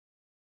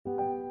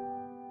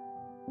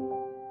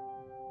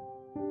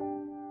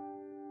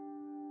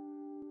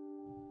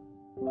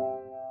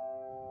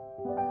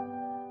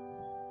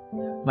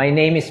My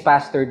name is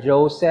Pastor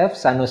Joseph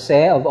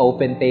SanJose of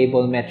Open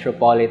Table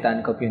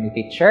Metropolitan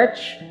Community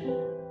Church,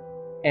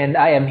 and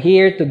I am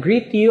here to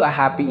greet you a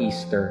happy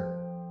Easter.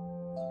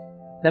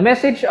 The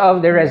message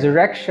of the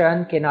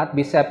resurrection cannot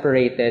be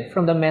separated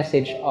from the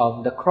message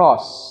of the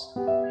cross.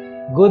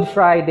 Good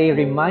Friday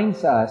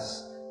reminds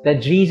us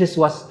that Jesus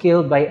was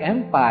killed by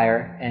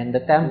empire and the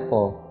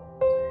temple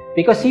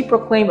because he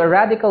proclaimed a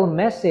radical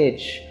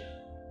message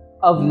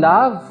of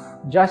love,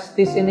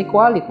 justice, and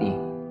equality.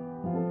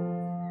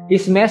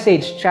 His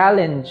message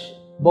challenged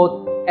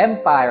both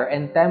empire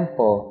and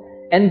temple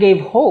and gave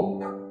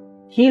hope,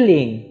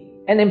 healing,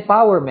 and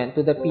empowerment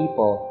to the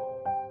people.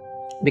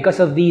 Because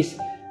of these,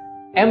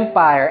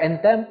 empire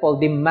and temple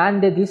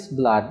demanded his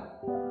blood,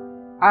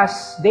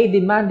 as they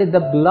demanded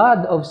the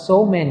blood of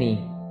so many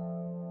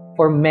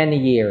for many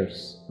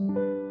years.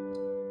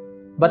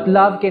 But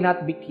love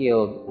cannot be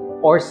killed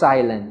or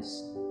silenced.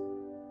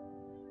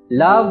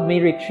 Love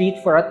may retreat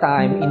for a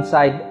time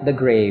inside the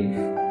grave,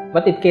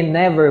 but it can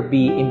never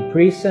be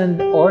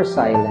imprisoned or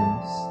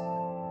silenced.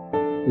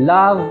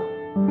 Love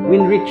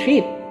will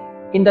retreat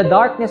in the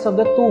darkness of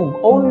the tomb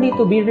only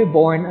to be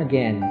reborn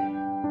again.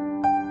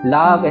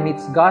 Love and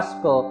its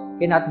gospel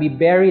cannot be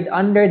buried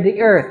under the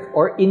earth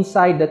or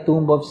inside the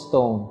tomb of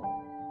stone.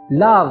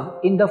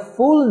 Love in the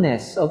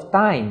fullness of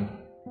time,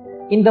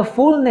 in the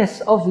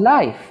fullness of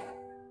life,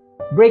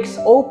 breaks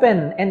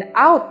open and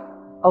out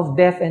of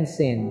death and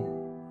sin.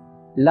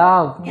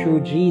 Love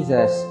through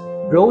Jesus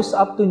rose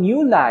up to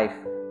new life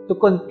to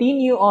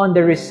continue on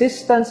the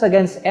resistance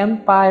against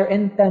empire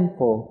and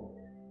temple,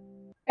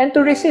 and to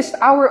resist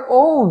our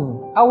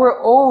own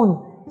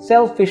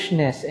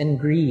selfishness and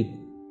greed,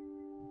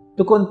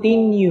 to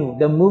continue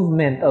the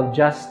movement of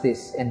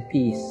justice and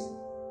peace.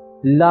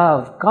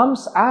 Love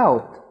comes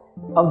out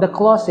of the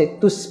closet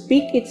to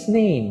speak its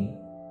name.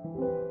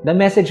 The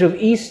message of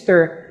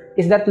Easter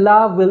is that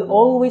love will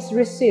always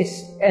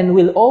resist and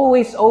will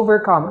always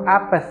overcome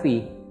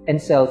apathy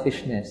and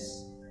selfishness.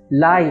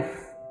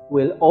 Life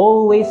will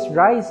always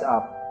rise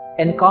up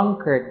and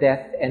conquer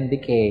death and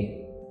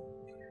decay.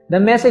 The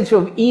message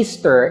of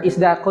Easter is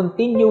the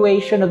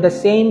continuation of the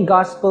same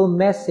gospel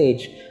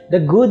message, the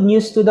good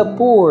news to the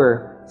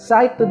poor,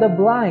 sight to the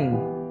blind,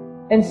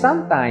 and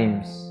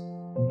sometimes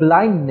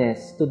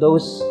blindness to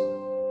those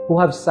who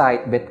have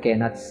sight but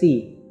cannot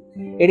see.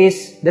 It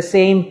is the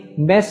same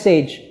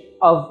message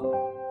of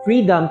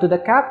freedom to the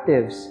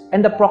captives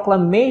and the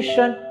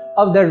proclamation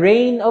of the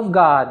reign of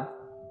God,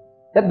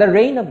 that the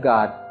reign of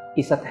God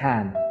is at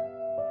hand.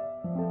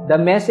 The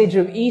message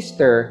of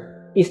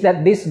Easter is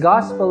that this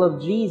gospel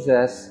of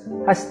Jesus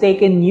has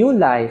taken new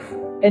life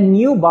and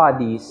new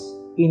bodies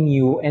in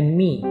you and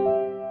me.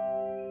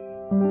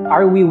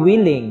 Are we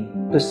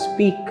willing to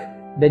speak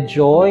the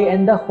joy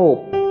and the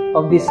hope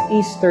of this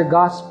Easter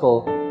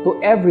gospel to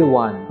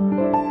everyone,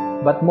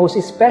 but most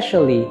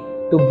especially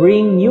to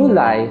bring new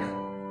life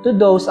to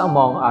those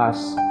among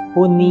us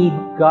who need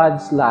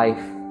God's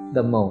life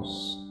the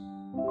most?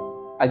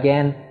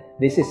 Again,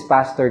 this is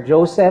Pastor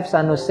Joseph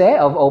SanJose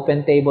of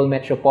Open Table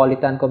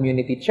Metropolitan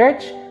Community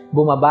Church,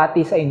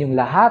 bumabati sa inyong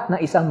lahat na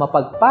isang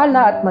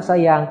mapagpala at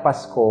masayang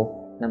Pasko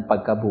ng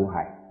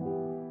pagkabuhay.